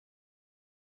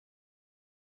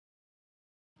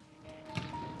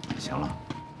行了，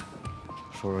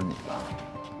说说你吧，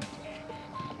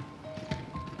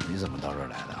你怎么到这儿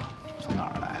来的？从哪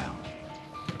儿来啊？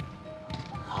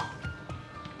啊，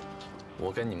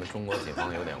我跟你们中国警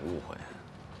方有点误会，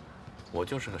我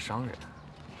就是个商人。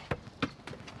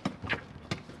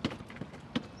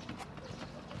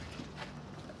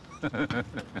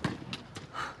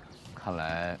看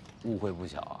来误会不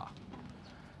小啊！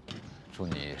祝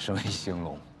你生意兴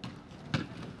隆。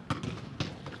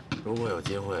如果有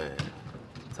机会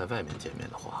在外面见面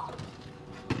的话，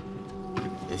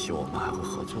也许我们还会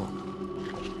合作呢。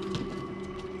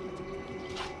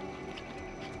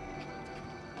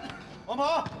王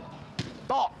鹏，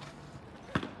到。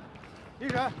一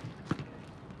审。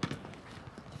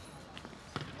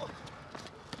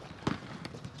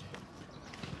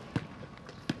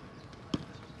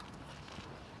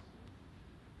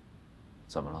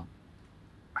怎么了？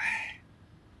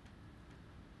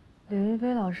吕云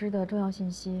飞老师的重要信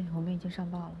息，我们已经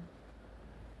上报了。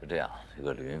是这样，这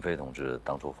个吕云飞同志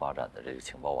当初发展的这个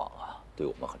情报网啊，对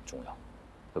我们很重要，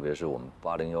特别是我们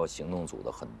801行动组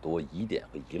的很多疑点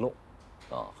和遗漏，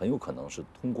啊，很有可能是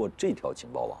通过这条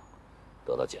情报网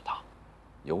得到解答，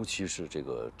尤其是这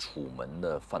个楚门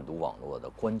的贩毒网络的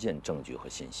关键证据和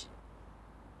信息，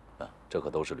啊，这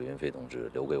可都是吕云飞同志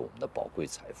留给我们的宝贵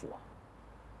财富啊，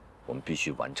我们必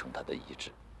须完成他的遗志。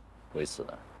为此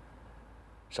呢，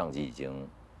上级已经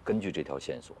根据这条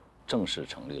线索正式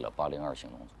成立了802行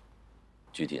动组，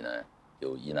具体呢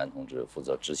由一楠同志负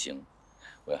责执行，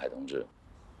魏海同志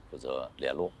负责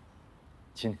联络。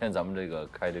今天咱们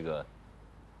开这个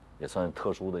也算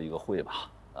特殊的一个会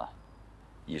吧，啊，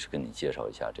一是跟你介绍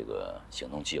一下这个行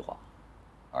动计划，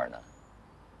二呢，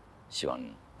希望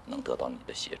能得到你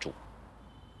的协助。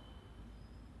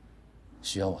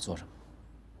需要我做什么？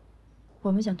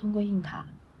我们想通过印塔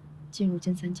进入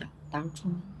金三角，打入楚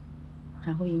门，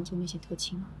然后营救那些特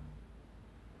勤。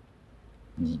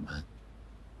你们？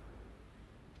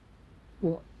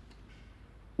我。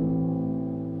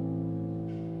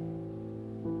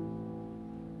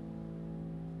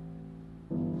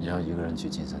你要一个人去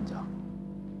金三角？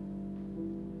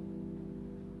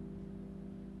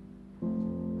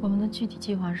我们的具体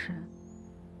计划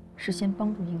是先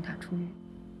帮助印塔出狱。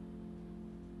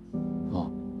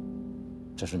哦，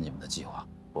这是你们的计划。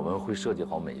我们会设计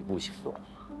好每一步行动。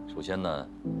首先呢，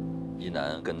一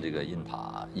楠跟这个印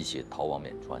塔一起逃往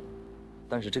缅川，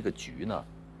但是这个局呢，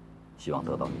希望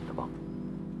得到你的帮助。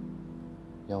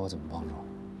要我怎么帮助？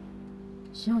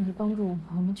希望你帮助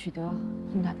我们取得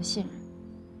印塔的信任。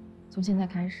从现在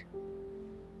开始，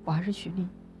我还是许丽，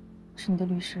是你的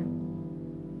律师，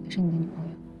也是你的女朋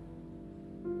友。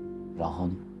然后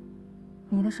呢？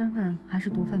你的身份还是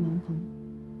毒贩门朋，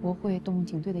我会动用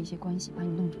警队的一些关系把你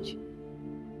弄出去。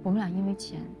我们俩因为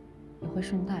钱，也会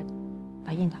顺带的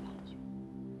把印塔捞出去。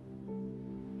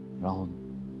然后呢？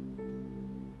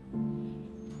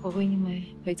我会因为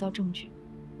伪造证据，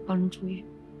帮人出狱，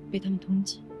被他们通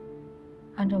缉。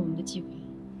按照我们的计划，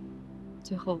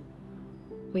最后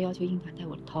会要求印塔带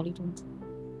我逃离中国。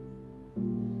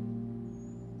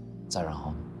再然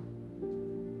后呢？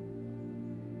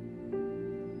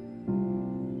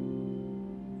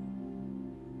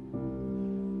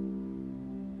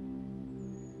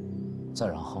再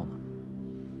然后呢？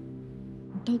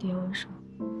你到底要我什么？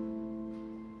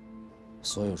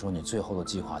所以说，你最后的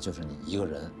计划就是你一个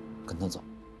人跟他走。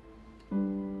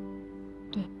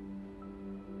对。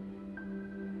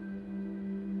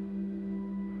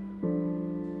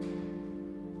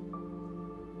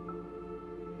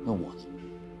那我呢？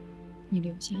你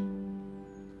留下。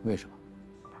为什么？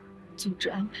组织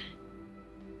安排。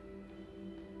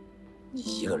你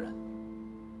一个人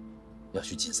要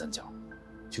去金三角，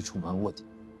去楚门卧底。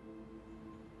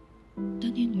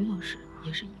当年吕老师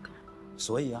也是一个人。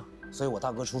所以啊，所以我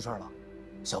大哥出事了，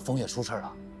小峰也出事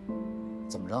了。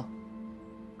怎么着？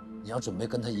你要准备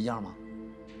跟他一样吗？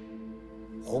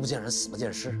活不见人，死不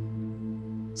见尸，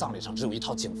葬礼上只有一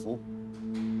套警服，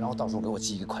然后到时候给我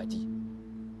寄一个快递，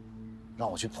让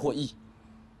我去破译，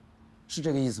是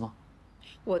这个意思吗？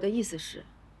我的意思是，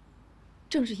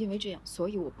正是因为这样，所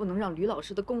以我不能让吕老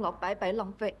师的功劳白白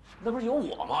浪费。那不是有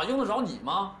我吗？用得着你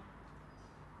吗？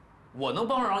我能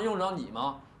帮上用得着你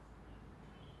吗？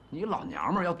你老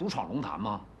娘们儿要独闯龙潭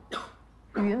吗？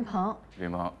吕云鹏，吕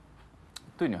云鹏，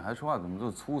对女孩说话怎么这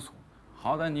么粗俗？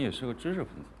好歹你也是个知识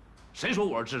分子。谁说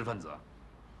我是知识分子？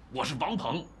我是王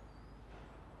鹏。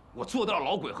我做掉了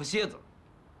老鬼和蝎子，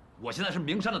我现在是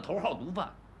名山的头号毒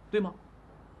贩，对吗？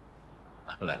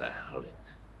来，老李，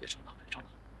别吵闹，别吵闹。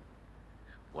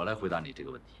我来回答你这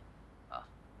个问题，啊，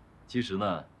其实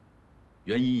呢，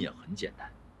原因也很简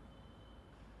单。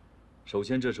首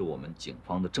先，这是我们警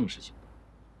方的正式行动，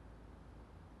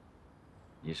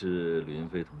你是吕云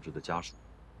飞同志的家属，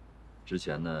之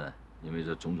前呢，因为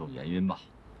这种种原因吧，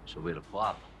是为了破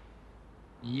案嘛，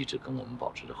你一直跟我们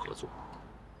保持着合作。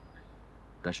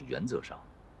但是原则上，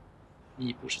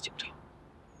你不是警察，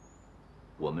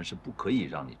我们是不可以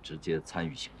让你直接参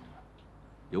与行动的，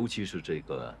尤其是这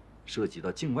个涉及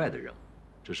到境外的任务，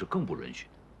这是更不允许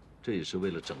的。这也是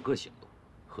为了整个行动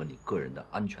和你个人的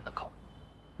安全的考虑。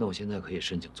那我现在可以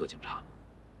申请做警察了？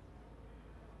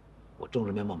我政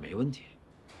治面貌没问题。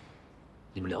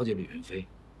你们了解吕云飞，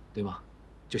对吗？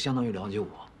就相当于了解我，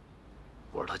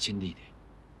我是他亲弟弟。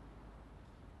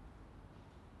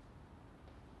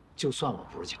就算我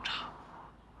不是警察，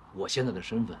我现在的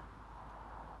身份，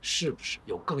是不是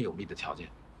有更有利的条件？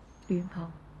吕云鹏，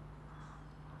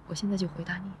我现在就回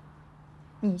答你，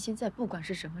你现在不管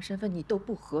是什么身份，你都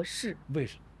不合适。为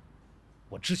什么？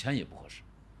我之前也不合适。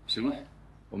行了，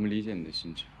我们理解你的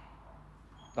心情，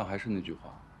但还是那句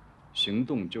话，行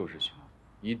动就是行动，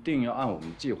一定要按我们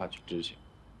的计划去执行。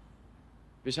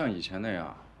别像以前那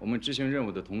样，我们执行任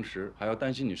务的同时还要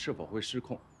担心你是否会失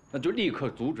控，那就立刻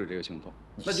阻止这个行动。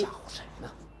你吓唬谁呢？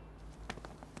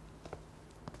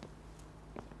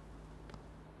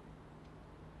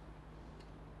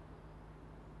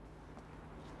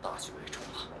大局为重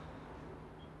啊！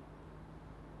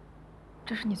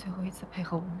这是你最后一次配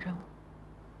合我们任务，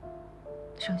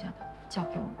剩下的交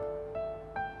给我们。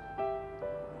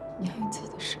你要用自己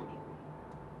的实力。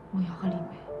梦瑶和李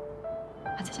梅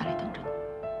还在家里等着你。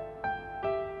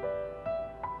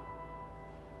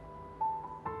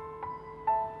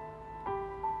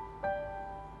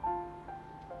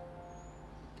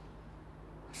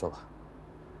说吧，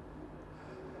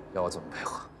要我怎么配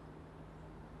合？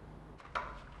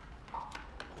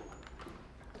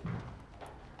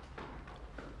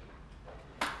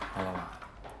老板，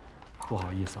不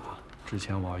好意思啊，之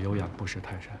前我有眼不识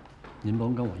泰山，您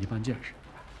甭跟我一般见识。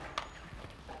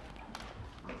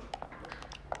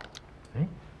哎，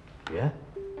别，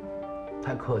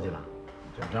太客气了，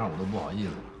这样我都不好意思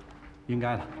了。应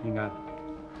该的，应该的。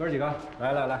哥几个，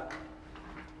来来来。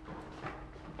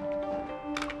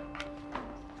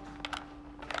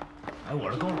哎，我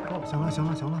这够了，够了。行了，行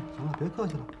了，行了，行了，别客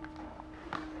气了，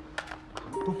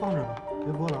都放这吧，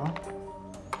别播了啊。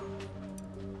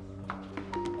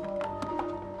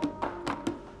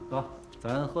走，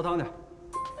咱喝汤去。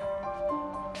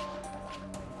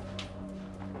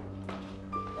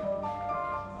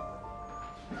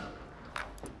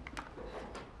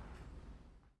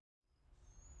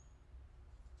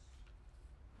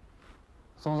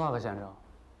松萨克先生，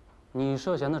你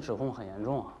涉嫌的指控很严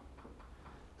重啊，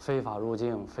非法入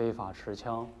境、非法持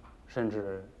枪，甚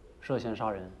至涉嫌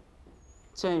杀人。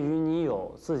鉴于你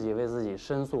有自己为自己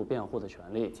申诉辩护的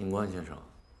权利，警官先生，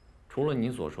除了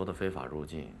你所说的非法入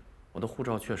境，我的护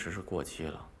照确实是过期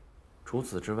了。除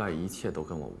此之外，一切都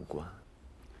跟我无关。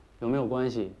有没有关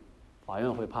系，法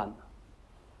院会判的。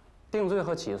定罪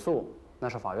和起诉那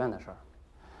是法院的事儿。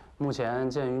目前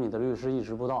鉴于你的律师一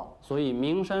直不到，所以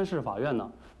名山市法院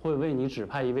呢会为你指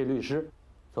派一位律师，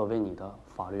作为你的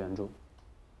法律援助。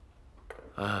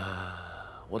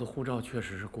我的护照确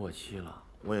实是过期了，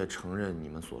我也承认你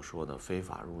们所说的非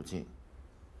法入境。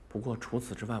不过除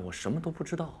此之外，我什么都不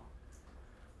知道。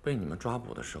被你们抓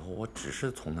捕的时候，我只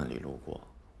是从那里路过，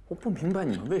我不明白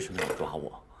你们为什么要抓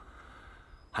我。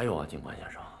还有啊，警官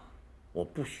先生，我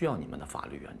不需要你们的法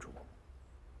律援助，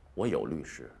我有律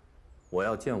师。我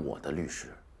要见我的律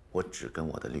师，我只跟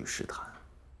我的律师谈。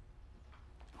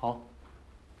好，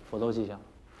我都记下了。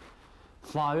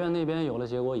法院那边有了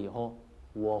结果以后，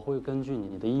我会根据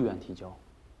你的意愿提交。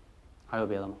还有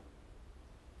别的吗？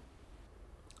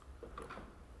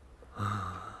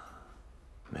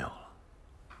没有了，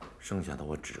剩下的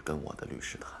我只跟我的律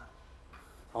师谈。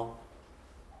好，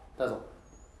带走。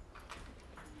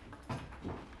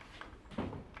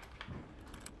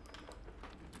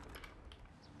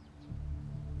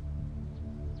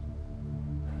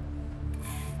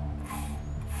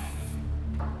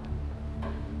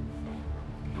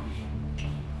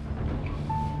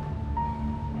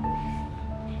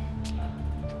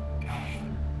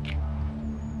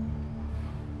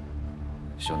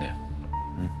兄弟，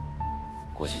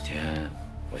过几天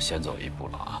我先走一步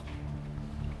了啊。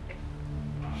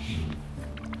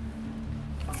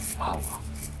怕我？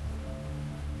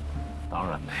当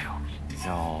然没有。你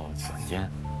叫转监？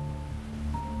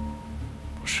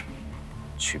不是，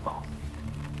取保。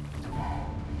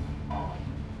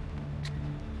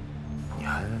你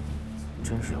还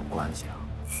真是有关系啊！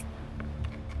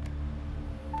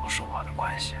不是我的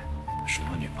关系，是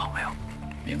我女朋友，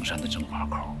名山的正法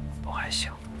口都还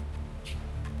行。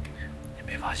你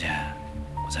没发现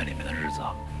我在里面的日子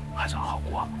还算好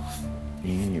过吗？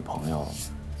你女朋友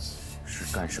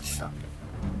是干什么的？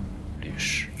律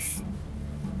师。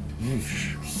律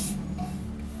师。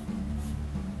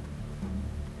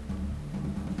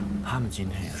他们今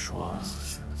天也说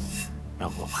要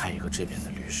给我派一个这边的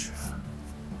律师。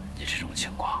你这种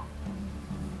情况，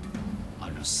按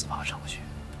照司法程序，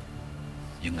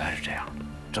应该是这样的，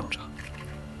正常。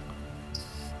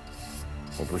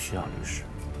我不需要律师。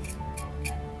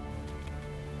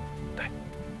对，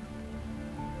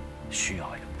需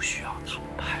要也不需要他们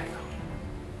派的。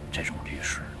这种律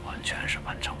师完全是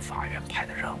完成法院派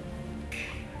的任务。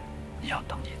你要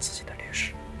等你自己的律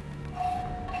师。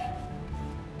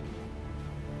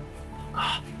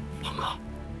鹏哥，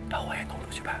把我也弄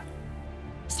出去呗。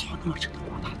嫂那么真的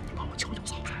大，你帮我求求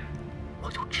嫂子，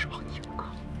我就指望你了，哥。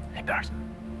那边去，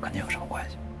跟你有什么关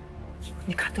系？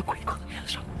你看在贵哥的面子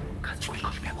上，看在贵哥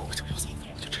的面子，我求求嫂子，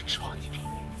我就真指望你了。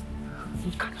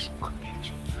你看在叔哥的面子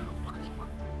上，我跟你说。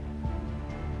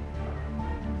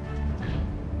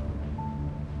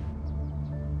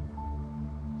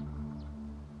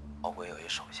老鬼有一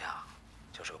手下，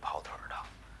就是个跑腿的，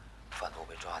贩毒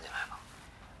被抓进来了。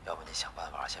要不你想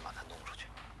办法先把他弄出去。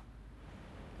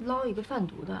捞一个贩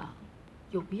毒的，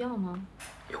有必要吗？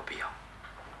有必要。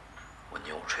我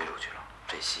牛吹出去了，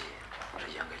这戏我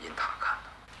是演给印塔看的。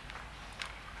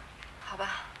好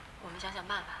吧，我们想想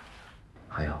办法。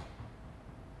还有，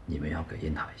你们要给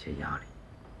印塔一些压力。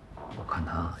我看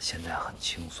他现在很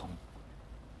轻松，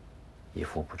一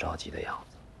副不着急的样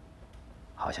子，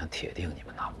好像铁定你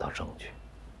们拿不到证据。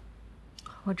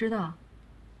我知道，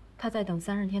他在等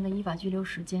30天的依法拘留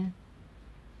时间。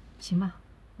行吧，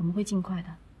我们会尽快的。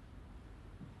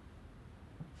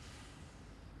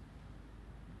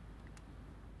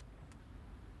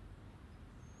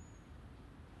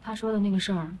他说的那个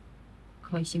事儿，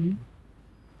可行吗？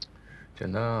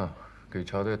简单啊，给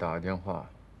乔队打个电话，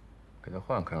给他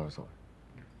换看守所。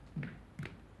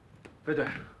贝队，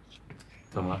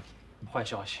怎么了？坏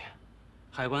消息，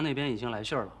海关那边已经来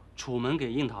信了。楚门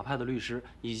给印塔派的律师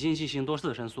已经进行多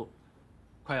次申诉，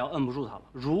快要摁不住他了。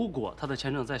如果他的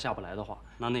签证再下不来的话，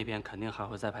那边肯定还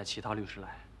会再派其他律师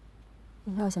来。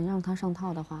要想让他上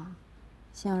套的话，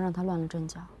先要让他乱了阵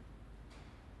脚。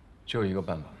就一个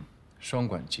办法，双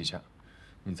管齐下，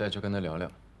你再去跟他聊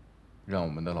聊，让我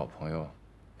们的老朋友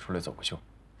出来走个秀。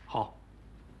好。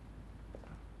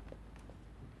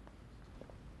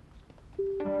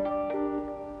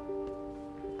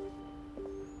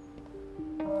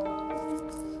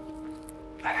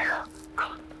哎，哥，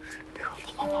老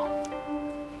帮忙，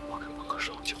我跟鹏哥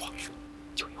说句话，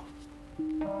就有。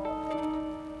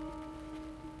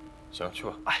行，去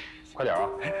吧。哎，快点啊！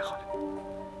哎，好嘞。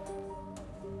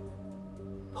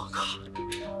鹏哥，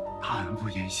大恩不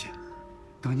言谢，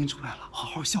等您出来了，好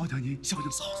好孝敬您，孝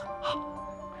敬嫂子啊。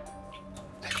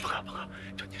那个鹏哥，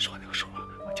就您说那个数啊，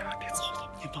我家人别走走，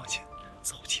您放心，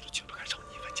走急了绝不敢少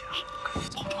你1分钱啊。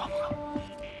走着啊，鹏哥。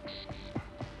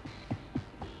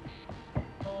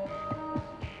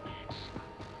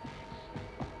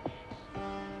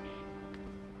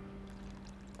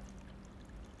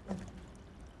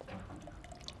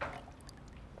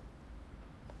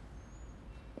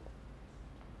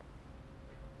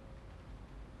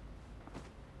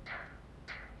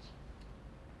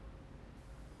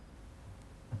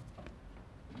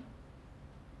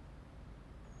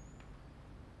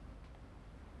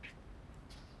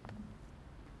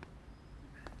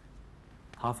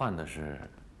他犯的是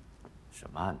什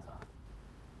么案子？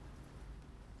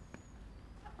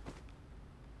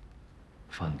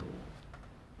贩毒。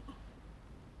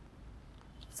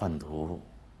贩毒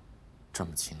这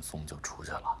么轻松就出去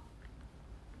了？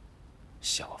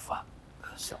小贩。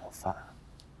小贩。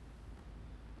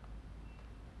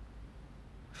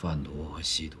贩毒和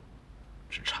吸毒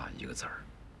只差一个字儿，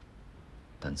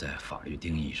但在法律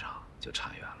定义上就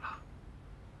差远了。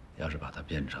要是把它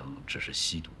变成只是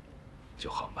吸毒，就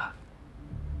好办。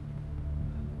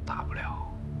大不了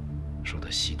说他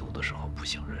吸毒的时候不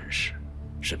省人事，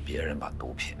是别人把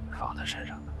毒品放他身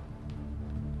上的。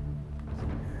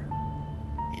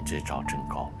你这招真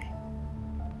高明。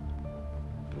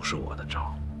不是我的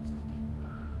招，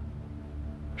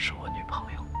是我女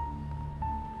朋友。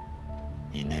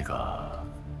你那个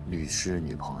律师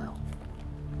女朋友？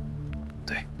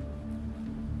对，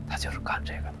她就是干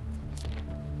这个的。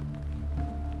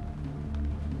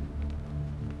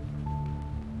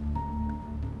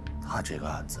他这个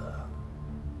案子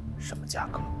什么价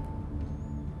格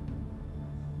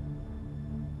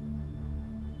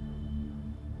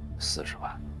？40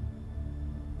万，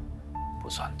不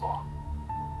算多，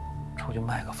出去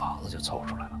卖个房子就凑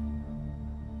出来了。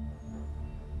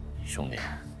兄弟，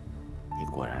你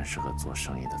果然是个做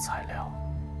生意的材料。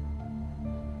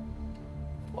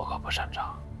我可不擅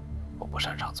长，我不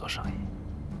擅长做生意。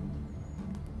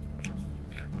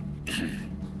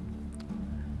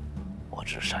我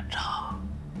只擅长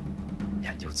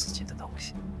研究自己的东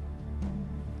西。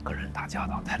跟人打交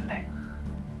道太累，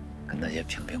跟那些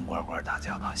瓶瓶罐罐打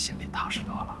交道，心里踏实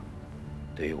多了。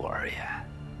对于我而言，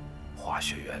化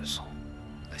学元素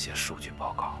那些数据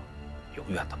报告，永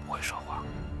远都不会说谎。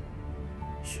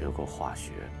学过化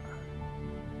学，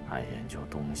爱研究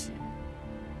东西，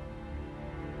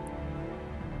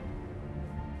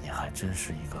你还真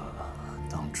是一个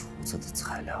当厨子的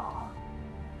材料啊！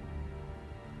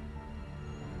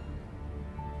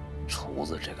厨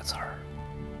子这个词儿，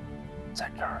在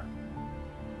这儿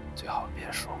最好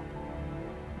别说，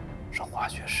是化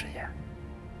学实验，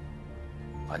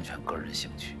完全个人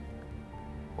兴趣。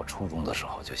我初中的时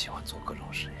候就喜欢做各种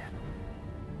实验。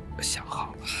我想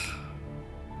好了，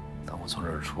等我从这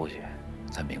儿出去，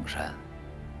在名山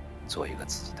做一个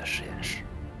自己的实验室，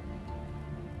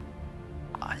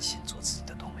安心做自己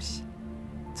的东西。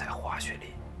在化学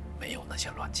里，没有那些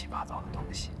乱七八糟的东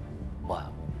西，万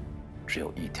物只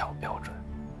有一条标准：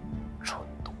纯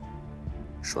度。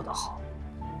说得好。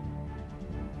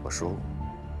我叔，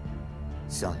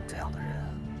像你这样的人，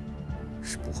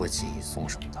是不会轻易松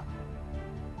手的。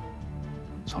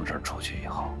从这儿出去以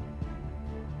后，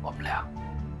我们俩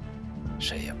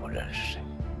谁也不认识谁。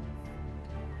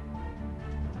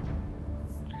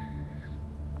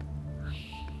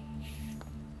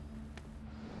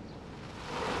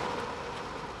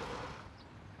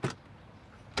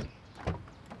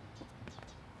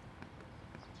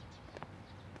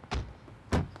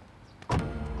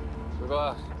伟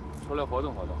哥，出来活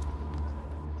动活动。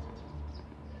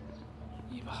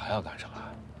你们还要干什么？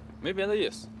没别的意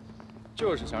思，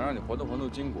就是想让你活动活动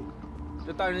筋骨。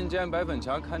这单人间白粉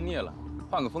墙看腻了，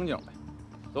换个风景呗。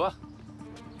走吧。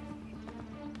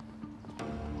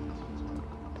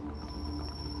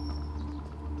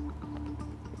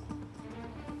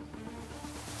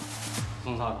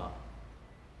宗大哥，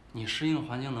你适应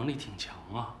环境能力挺强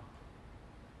啊，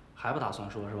还不打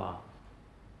算说是吧？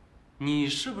你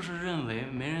是不是认为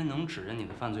没人能指认你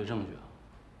的犯罪证据啊？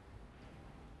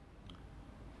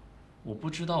我不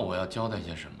知道我要交代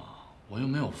些什么，我又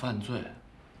没有犯罪。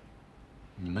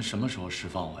你们什么时候释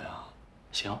放我呀？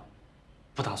行，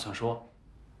不打算说。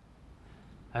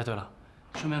哎，对了，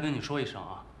顺便跟你说一声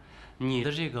啊，你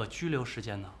的这个拘留时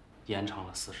间呢，延长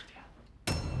了40天。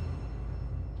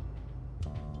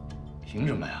凭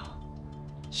什么呀？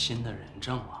新的人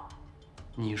证啊，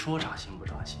你说扎心不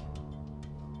扎心？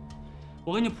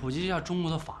我给你普及一下中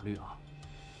国的法律啊。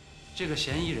这个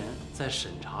嫌疑人在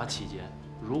审查期间，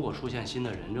如果出现新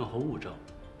的人证和物证，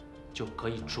就可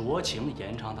以酌情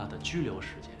延长他的拘留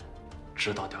时间，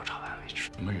直到调查完为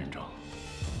止。什么人证？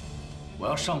我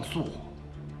要上诉！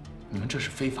你们这是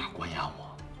非法关押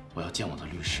我！我要见我的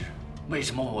律师，为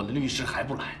什么我的律师还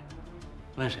不来？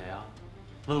问谁啊？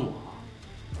问我？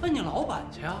问你老板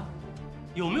去啊！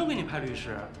有没有给你派律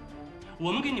师？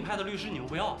我们给你派的律师你又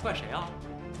不要，怪谁啊？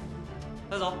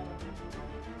带走。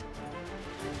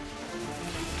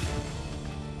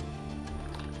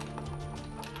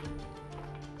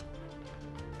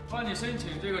帮你申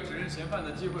请这个指认嫌犯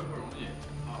的机会不容易，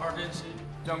好好珍惜，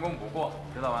将功补过，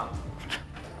知道吗？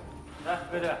来，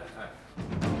魏队。哎。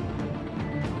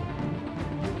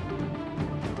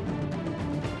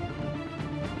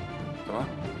怎么？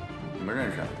你们认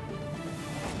识？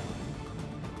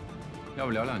要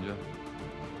不聊两句？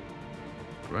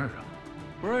不认识。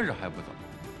不认识还不走？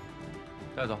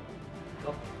带走。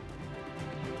走。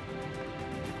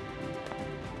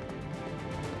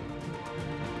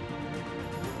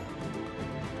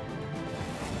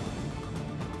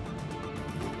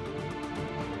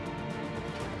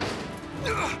你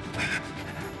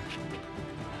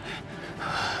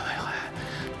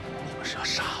们是要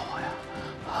杀我呀？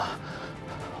啊！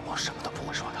我什么都不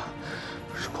会说的。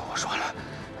如果我说了，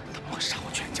他们会杀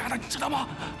我全家的，你知道吗？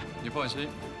你放心，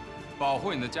保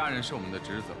护你的家人是我们的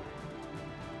职责。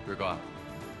瑞哥，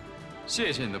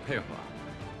谢谢你的配合。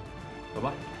走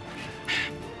吧。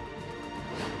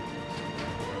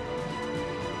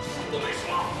都没说，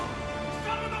什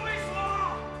么都没说。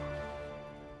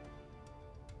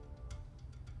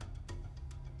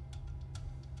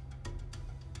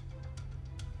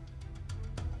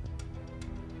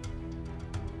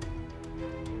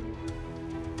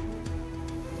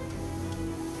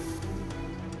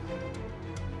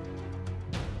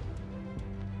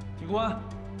警官，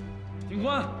警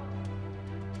官，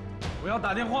我要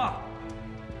打电话。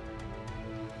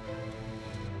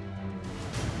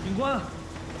警官，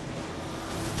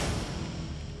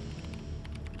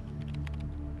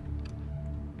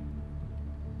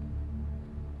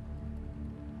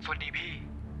 สวัสดีพี่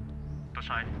ตัวช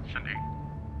ายฉันเอง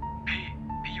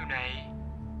พี่อยู่ไหน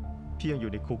พี่ยังอ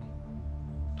ยู่ในคุก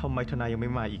ทำไมทนายยังไ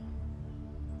ม่มาอีก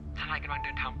ทนายกำลังเ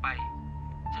ดินทางไป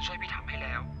ฉันช่วยพี่ถามให้แ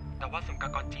ล้วแต่ว่าสุลกา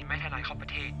กรจีนไม่ให้ทนายเข้าประ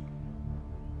เทศ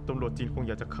ตำรวจจีนคงอ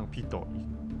ยากจะขังพี่ต่ออีก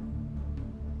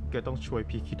แกต้องช่วย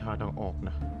พี่คิดหาทางออกน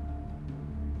ะ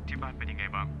ที่บ้านเป็นยังไง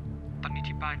บ้างตอนนี้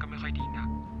ที่บ้านก็ไม่ค่อยดีนัก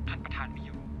ท่านประธานไม่อ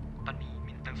ยู่ตอนนี้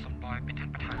มินเติงซอนบอยเป็นท่าน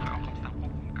ประธานคอยออกคำสั่งคว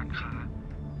บคุมการค้า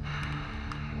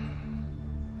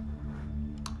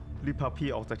รีบพาพี่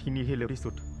ออกจากที่นี่ให้เร็วที่สุ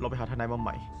ดเราไปหาทนายมาให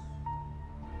ม่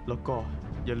แล้วก็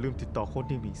อย่าลืมติดต่อคน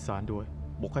ที่หมิ่นศาลด้วย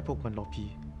บอกให้พวกมันรอ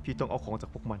พี่ต้องเอาของจาก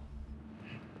พวกมัน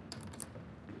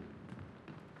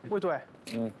卫队，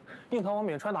印堂王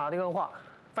冕传达的电话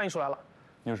翻译出来了。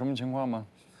有什么情况吗？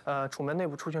楚门内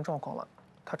部出现状况了，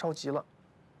他着急了。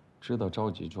知道着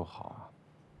急就好啊。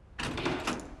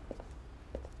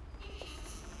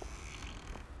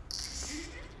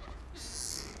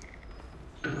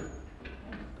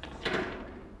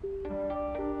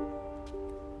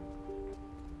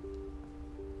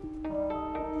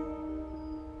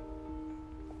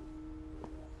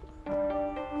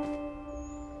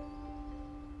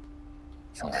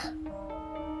兄弟，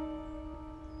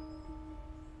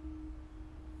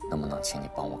能不能请你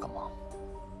帮我个忙？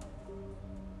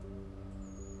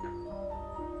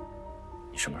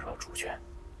你什么时候出去？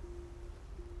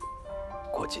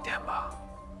过几天吧，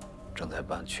正在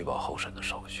办取保候审的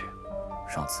手续。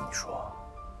上次你说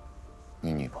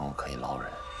你女朋友可以捞人，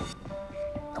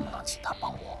能不能请她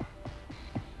帮我？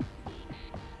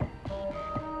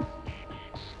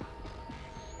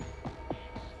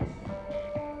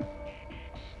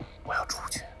我要出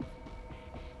去。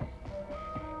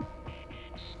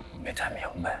没太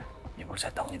明白，你不是在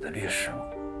等你的律师吗？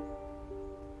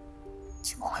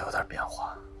情况有点变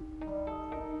化。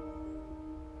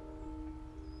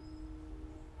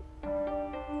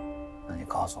那你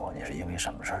告诉我，你是因为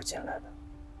什么事儿进来的？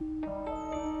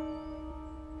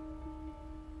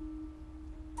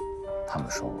他们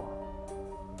说我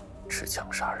持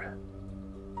枪杀人。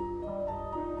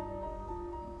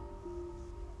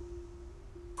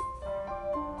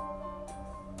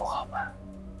不好办，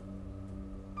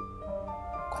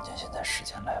关键现在时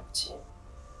间来不及，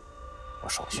我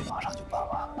手续马上就办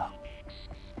完了。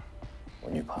我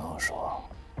女朋友说，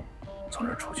从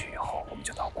这儿出去以后，我们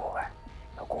就到国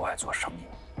外做生意。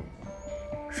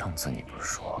上次你不是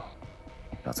说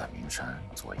要在名山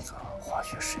做一个化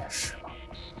学实验室吗？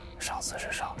上次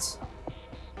是上次，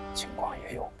情况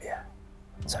也有变。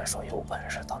再说有本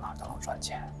事到哪儿都能赚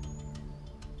钱，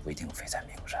不一定非在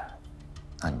名山。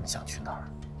那你们想去哪儿？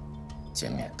见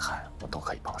面谈我都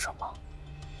可以帮上忙。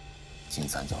金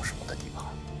三角是我的地盘，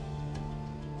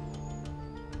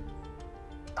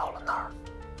到了那儿，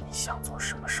你想做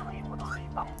什么生意，我都可以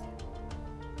帮你。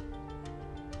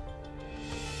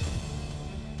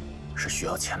是需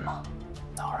要钱吗？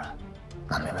当然，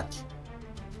那没问题。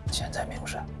钱在名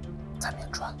山，在名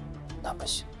川，那不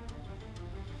行。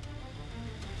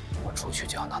我出去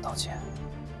就要拿到钱。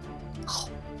好，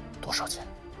多少钱？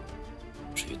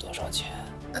至于多少钱，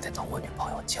那得等我女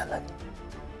朋友见了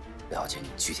你，了解你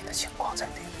具体的情况再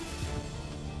定。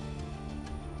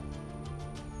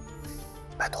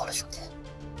拜托了，兄弟。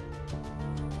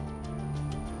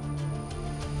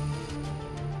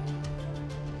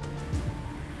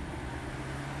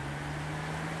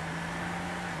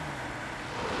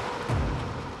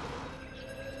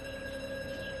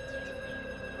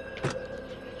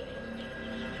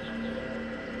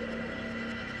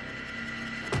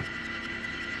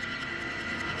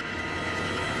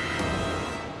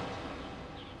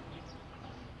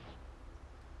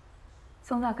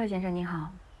宋大克先生您好，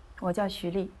我叫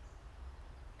徐丽，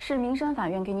是名山法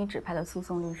院给你指派的诉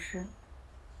讼律师。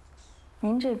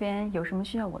您这边有什么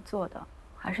需要我做的，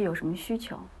还是有什么需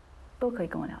求，都可以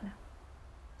跟我聊聊。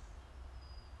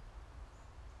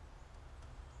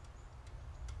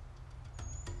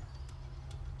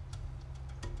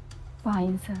不好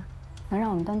意思，能让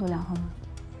我们单独聊会吗？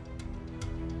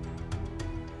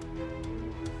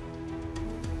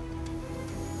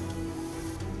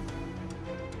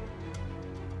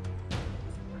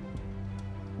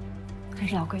还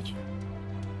是老规矩。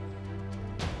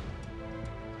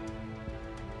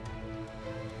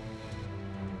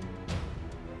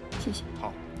谢谢。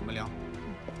好，我们聊。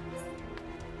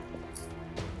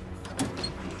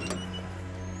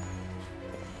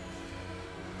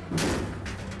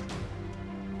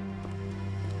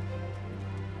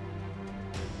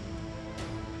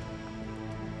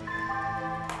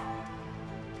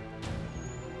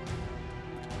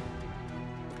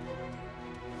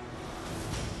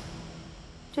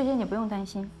这些你不用担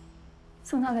心，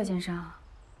宋大克先生，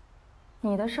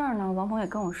你的事儿呢，王鹏也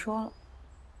跟我说了。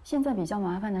现在比较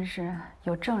麻烦的是，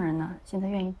有证人呢，现在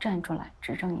愿意站出来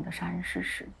指证你的杀人事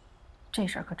实，这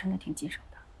事儿可真的挺棘手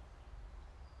的。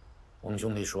王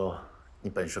兄弟说你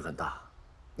本事很大，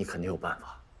你肯定有办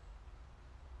法。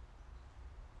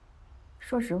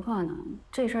说实话呢，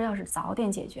这事儿要是早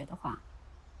点解决的话，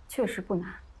确实不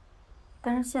难。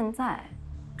但是现在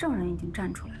证人已经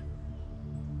站出来了，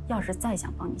要是再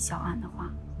想帮你销案的话，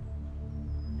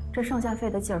这上下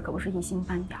费的劲儿可不是一星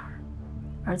半点儿。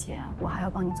而且我还要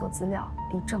帮你做资料、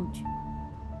立证据。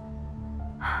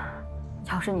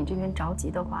要是你这边着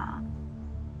急的话，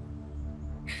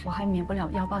我还免不了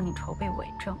要帮你筹备伪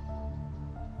证，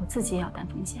我自己也要担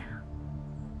风险啊。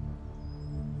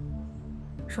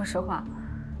说实话，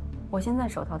我现在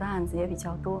手头的案子也比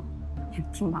较多，也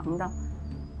挺忙的，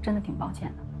真的挺抱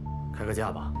歉的。开个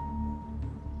价吧，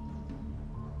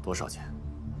多少钱？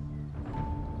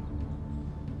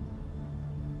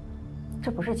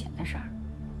这不是钱的事儿。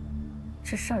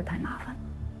是事儿太麻烦了。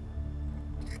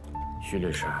徐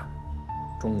律师，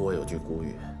中国有句古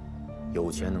语，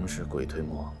有钱能使鬼推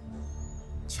磨，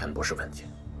钱不是问题。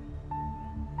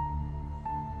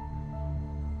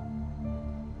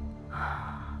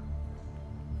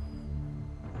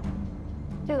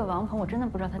这个王鹏，我真的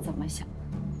不知道他怎么想，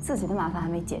自己的麻烦还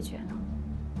没解决呢，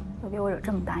又给我惹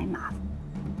这么大一麻烦。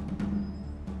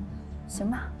行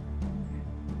吧，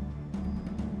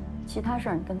其他事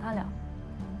儿你跟他聊。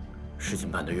事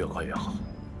情办得越快越好，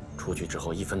出去之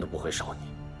后1分都不会少你，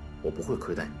我不会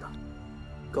亏待你的，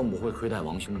更不会亏待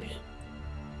王兄弟。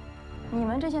你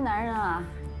们这些男人啊，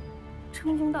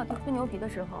称兄道弟、吹牛皮的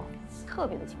时候特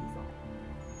别的轻松，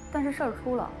但是事儿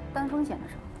出了担风险的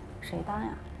时候，谁担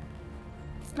呀？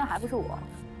那还不是我。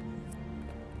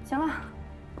行了，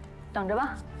等着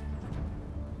吧。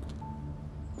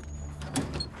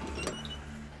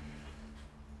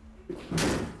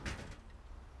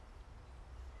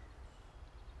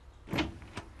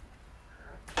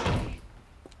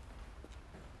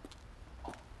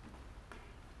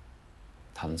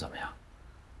他们怎么样？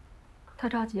他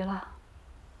着急了，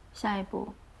下一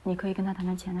步你可以跟他谈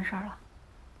谈钱的事儿了。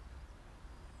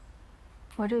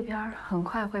我这边很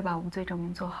快会把无罪证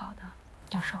明做好的，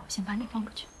到时候先把你放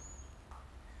出去。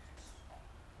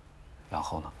然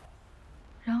后呢？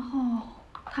然后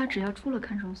他只要出了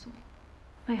看守所，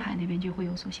北海那边就会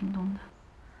有所行动的。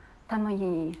他们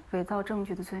以伪造证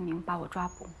据的罪名把我抓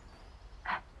捕，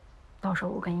哎，到时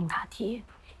候我跟印塔提，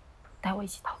带我一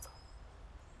起逃走。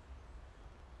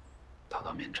逃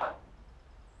到民宅。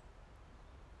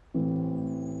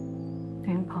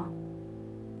吕云鹏，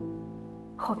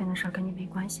后边的事儿跟你没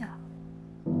关系了。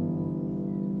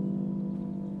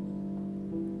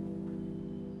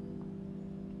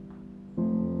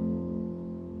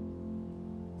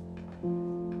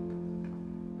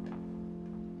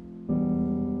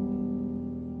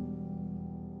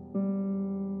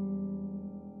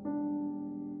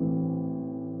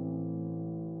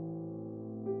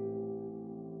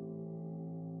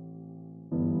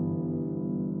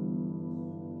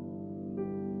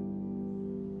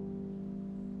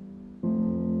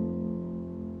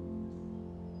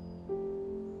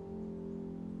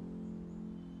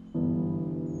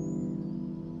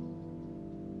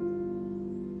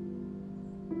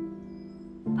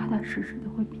时时的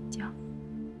回滨江，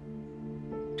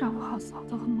照顾好嫂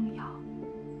子和梦瑶，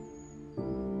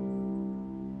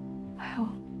还有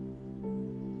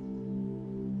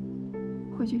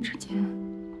回去之前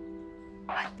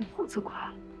把你的胡子刮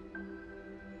了，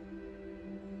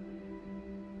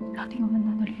让那个温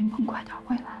暖的吕云鹏快点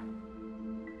回来。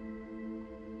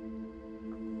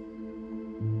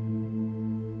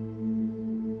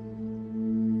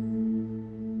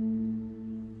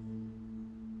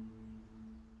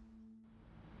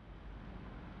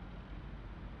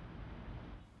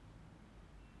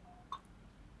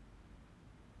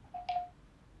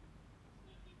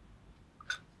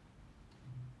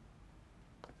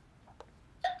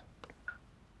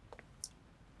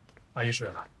阿姨睡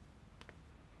了。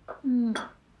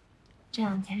这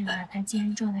2天啊，他精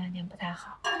神状态有点不太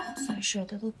好，所以睡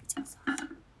得都比较早。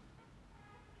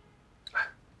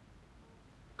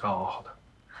刚熬好的。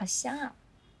好香啊！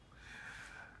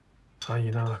阿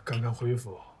姨呢，刚刚恢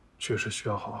复，确实需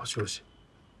要好好休息。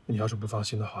你要是不放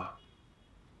心的话，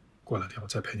过2天我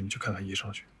再陪你们去看看医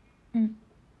生去。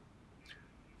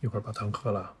一会儿把汤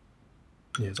喝了，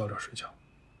你也早点睡觉。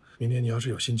明天你要是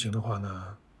有心情的话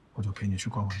呢，我就陪你去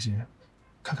逛逛街，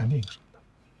看看电影什么的。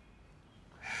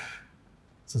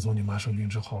自从你妈生病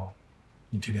之后，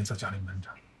你天天在家里闷着。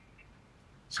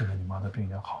现在你妈的病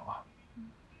也好了，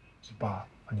你爸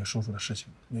把你说服的事情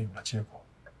也有了结果，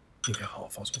你得好好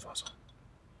放松放松。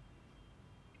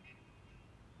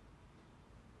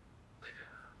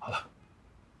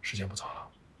时间不早了，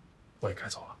我也该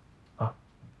走了，啊，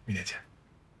明天见。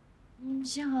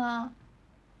星河，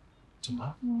怎么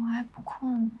了？我还不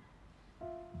困呢。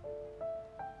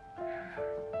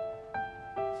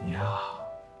你呀，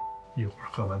一会儿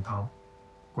喝完汤，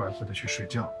乖乖的去睡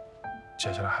觉。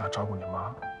接下来还要照顾你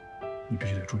妈，你必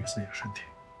须得注意自己的身体，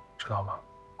知道吗？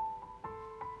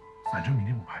反正明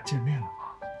天我们还见面了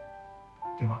嘛，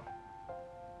对吗？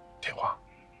听话，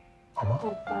好吗？好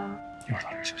吧。一会儿早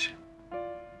点休息。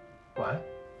晚安。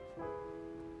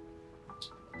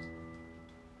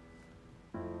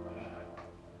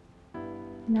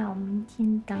那我明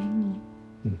天等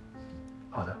你。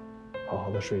好的，好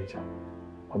好的睡一觉，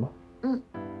好吗？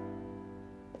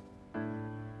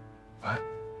晚安。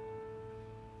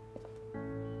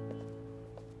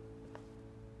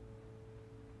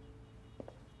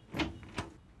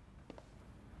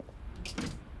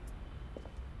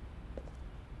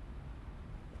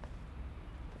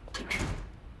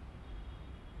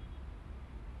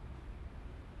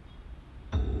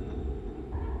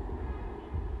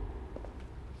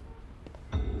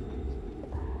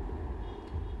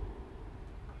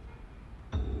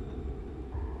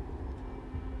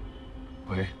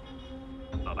喂，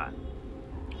老板，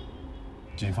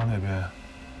警方那边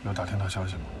有打听到消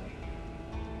息吗？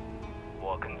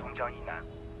我跟踪江一楠，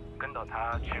跟到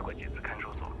他去过几次看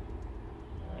守所，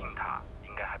印塔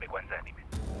应该还被关在里面。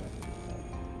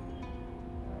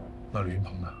那吕云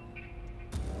鹏呢？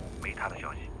没他的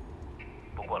消息。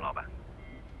不过老板，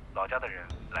老家的人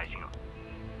来信了，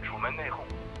楚门内讧，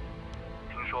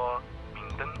听说闵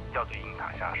登要对印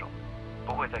塔下手，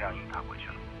不会再让印塔回去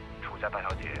了。楚家大小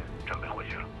姐准备回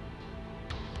去了。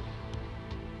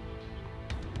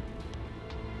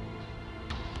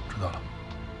知道了，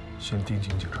先盯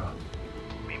紧警察。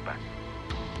明白。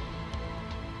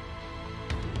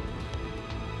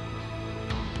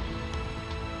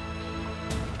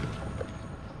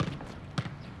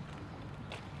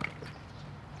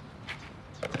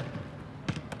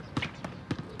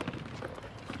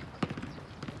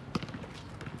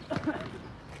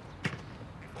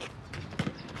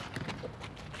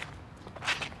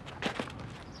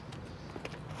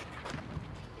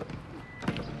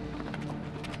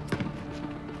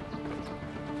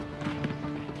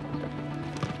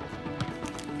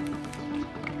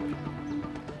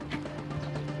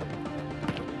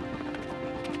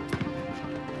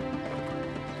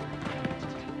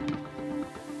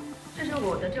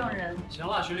我的证人。行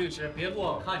了，徐律师，别给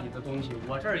我看你的东西，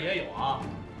我这儿也有啊。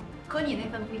和你那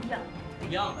份不一样。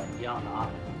一样的，一样的啊。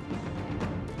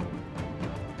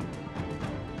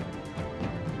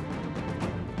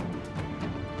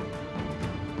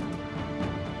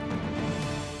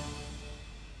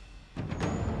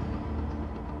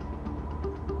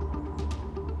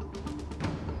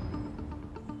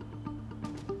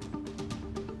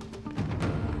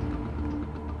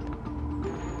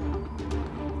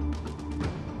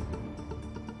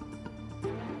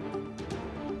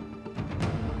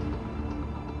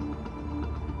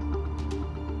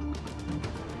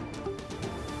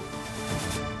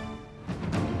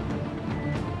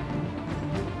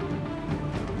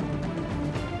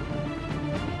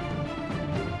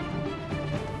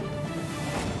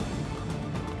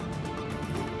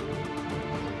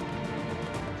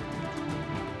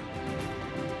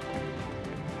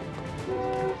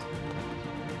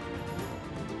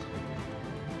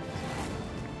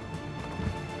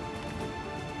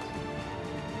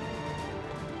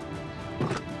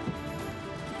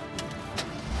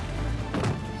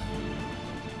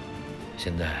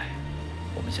现在，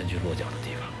我们先去落脚的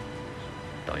地方，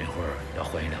等一会儿要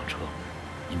换一辆车，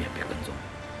以免被跟踪。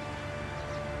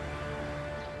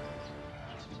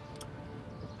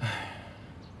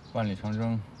万里长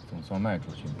征总算迈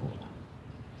出去一步了。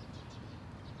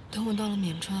等我到了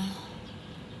缅川，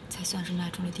才算是迈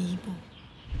出了第一步。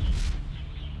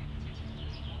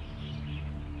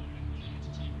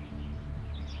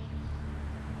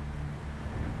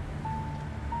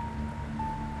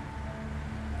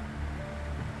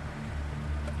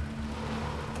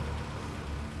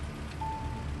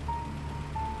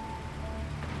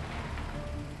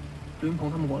吕云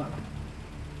鹏他们过来了。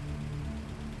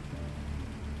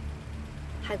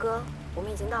海哥，我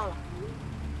们已经到了。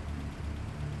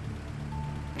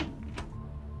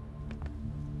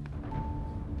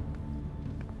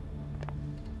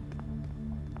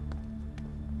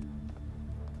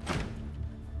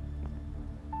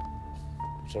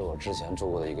这是我之前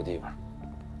住过的一个地方。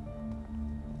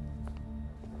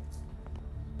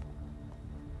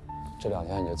这2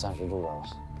天你就暂时住这儿吧，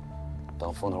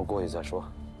等风头过去再说。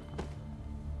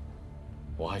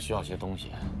我还需要些东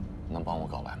西，能帮我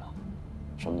搞来吗？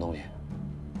什么东西？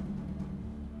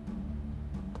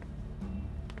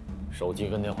手机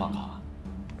跟电话卡，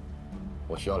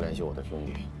我需要联系我的兄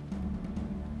弟。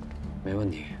没问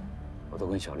题，我都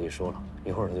跟小丽说了，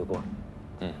一会儿他就过来。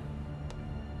嗯。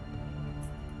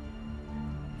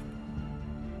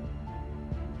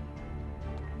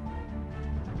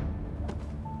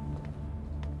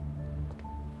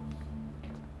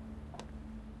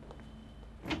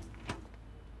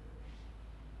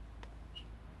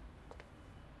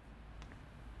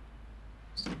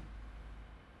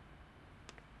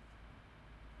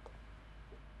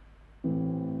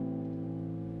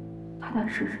踏踏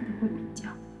实实的回滨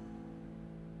江，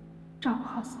照顾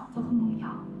好嫂子和梦瑶，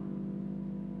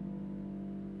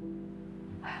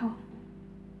还有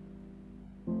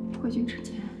回去之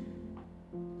前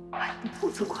把你的裤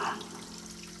子挂了，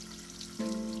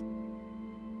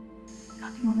让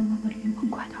那个温暖的吕云鹏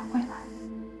快点回来。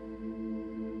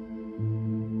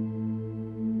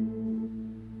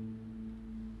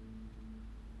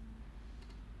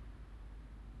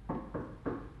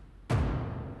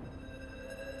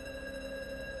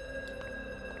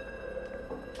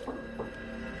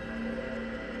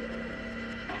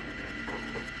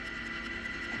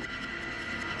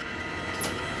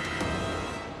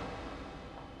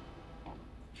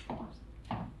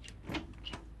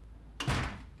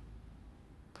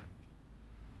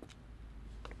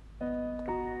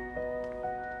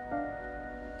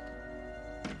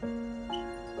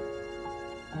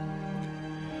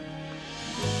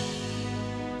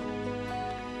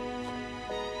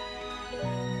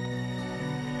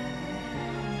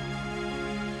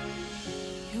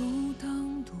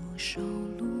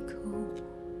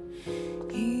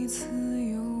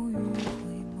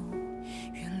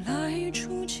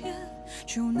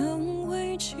就能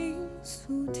为情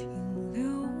愫停留，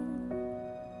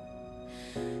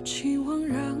期望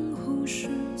然后是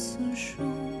厮守，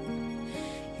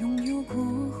拥有过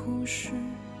后是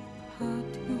怕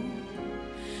丢，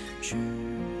直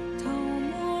到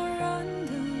漠然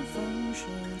的放手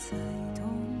才懂，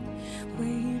回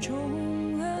忆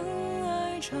中恩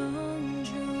爱长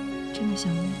久。真的想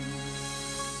你，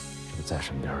就在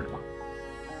身边的吗？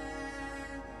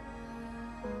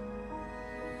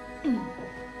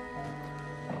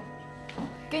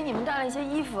给你们带了一些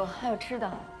衣服，还有吃的。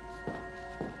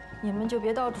你们就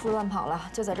别到处乱跑了，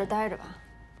就在这儿待着吧。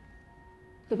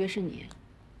特别是你。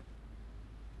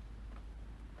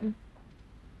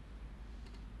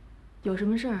有什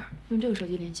么事儿用这个手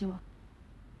机联系我。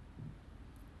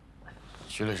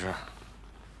徐律师，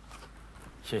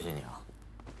谢谢你啊。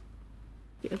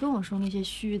别跟我说那些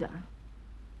虚的，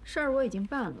事儿我已经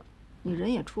办了，你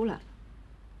人也出来了。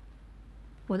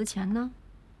我的钱呢？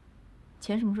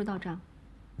钱什么时候到账？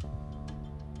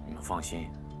你们放心，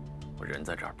我人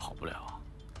在这儿跑不了。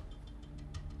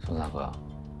宋大哥，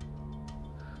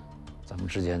咱们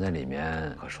之前在里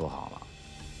面可说好了，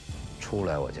出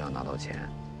来我就要拿到钱。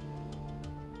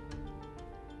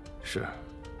是，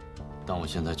但我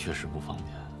现在确实不方便，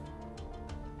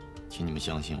请你们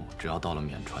相信我，只要到了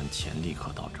缅川，钱立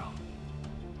刻到账。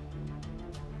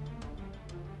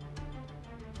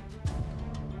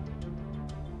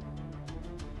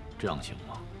这样行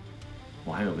吗？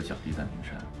我还有个小弟在名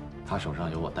山，他手上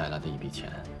有我带来的一笔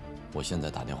钱，我现在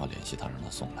打电话联系他，让他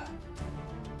送来。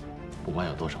不管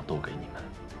有多少都给你们，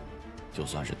就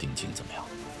算是定金，怎么样？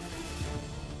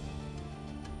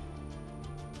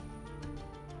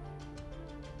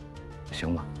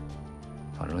行吧，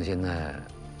反正现在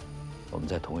我们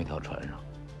在同一条船上，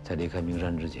在离开名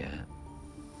山之前，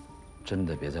真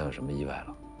的别再有什么意外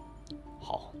了。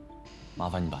好，麻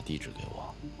烦你把地址给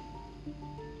我。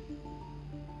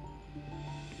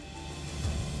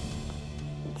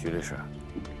徐律师，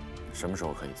什么时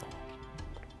候可以走？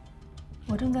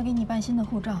我正在给你办新的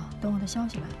护照，等我的消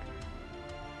息吧。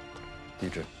地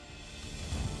址？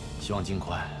希望尽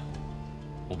快，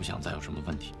我不想再有什么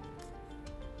问题。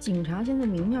警察现在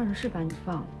明面上是把你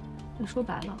放了，那说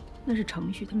白了那是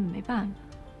程序，他们没办法。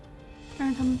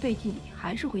但是他们背地里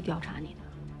还是会调查你的，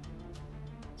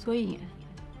所以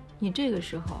你这个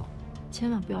时候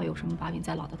千万不要有什么把柄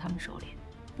再落到他们手里，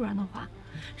不然的话，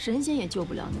神仙也救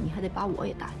不了你，你还得把我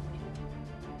也带进去。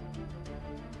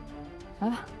来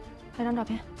吧，拍张照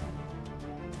片。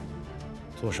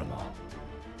做什么？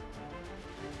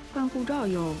办护照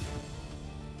哟。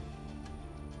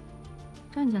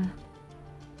站起来。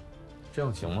这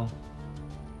样行吗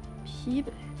？P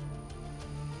呗。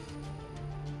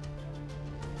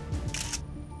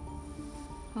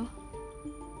好。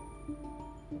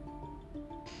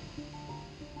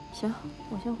行，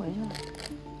我先回去了。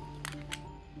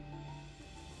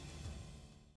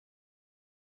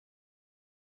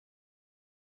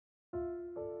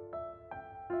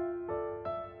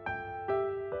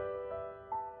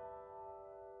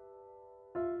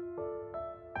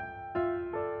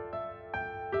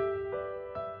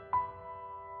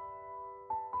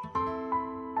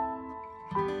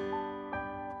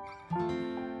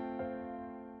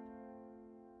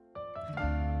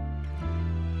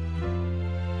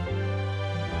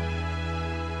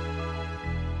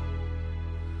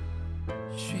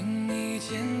寻一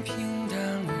件平淡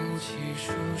无奇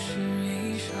舒适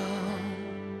衣裳，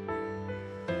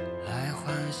来换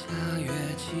下越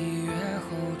积越厚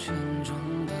沉重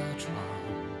的妆。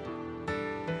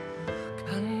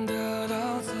看得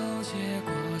到走结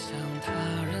果像他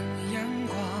人眼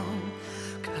光，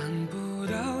看不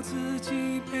到自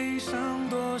己背上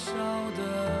多少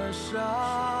的伤。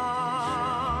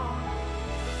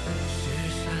世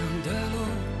上的路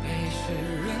被世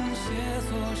人写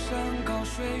作山高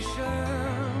水深，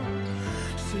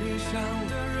世上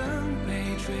的人被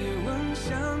追问想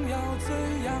要怎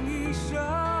样一生，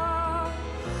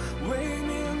未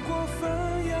免过分，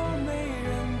要每人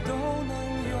都能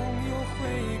拥有慧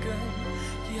根，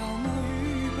要么愚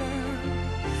笨，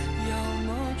要么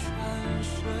传神。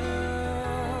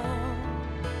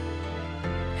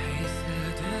黑色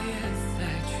的夜在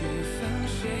区分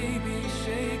谁比谁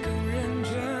更认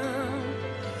真，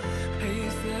黑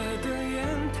色的眼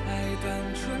太单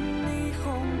纯，霓虹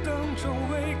灯中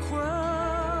围困，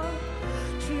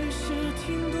只是停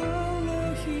顿了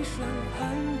一瞬，很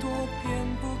多遍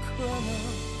不可能，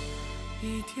一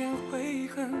点悔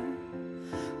恨，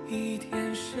一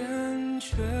点深沉。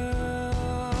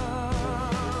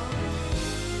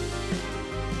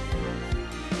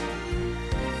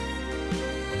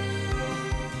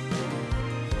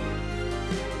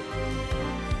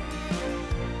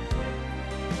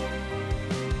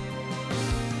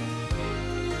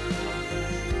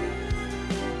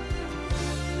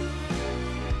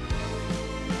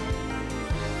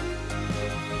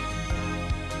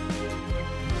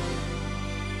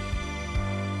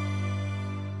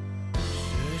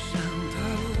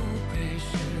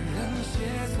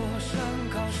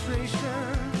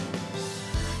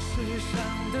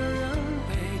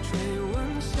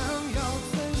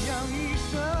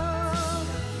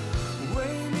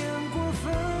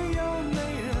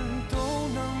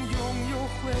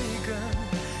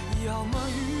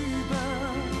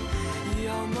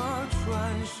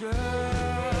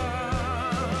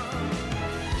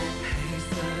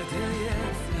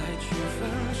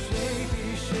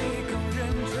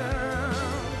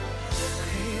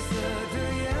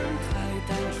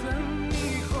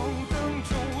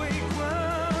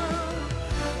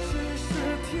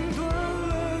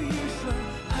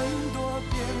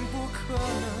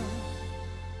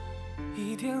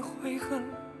一点悔恨，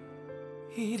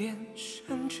一点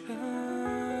深沉。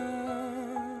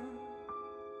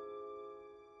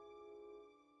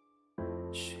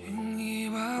寻一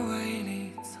把威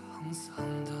力沧桑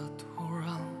的土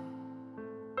壤，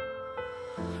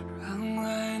让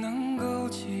爱能够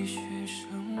继续生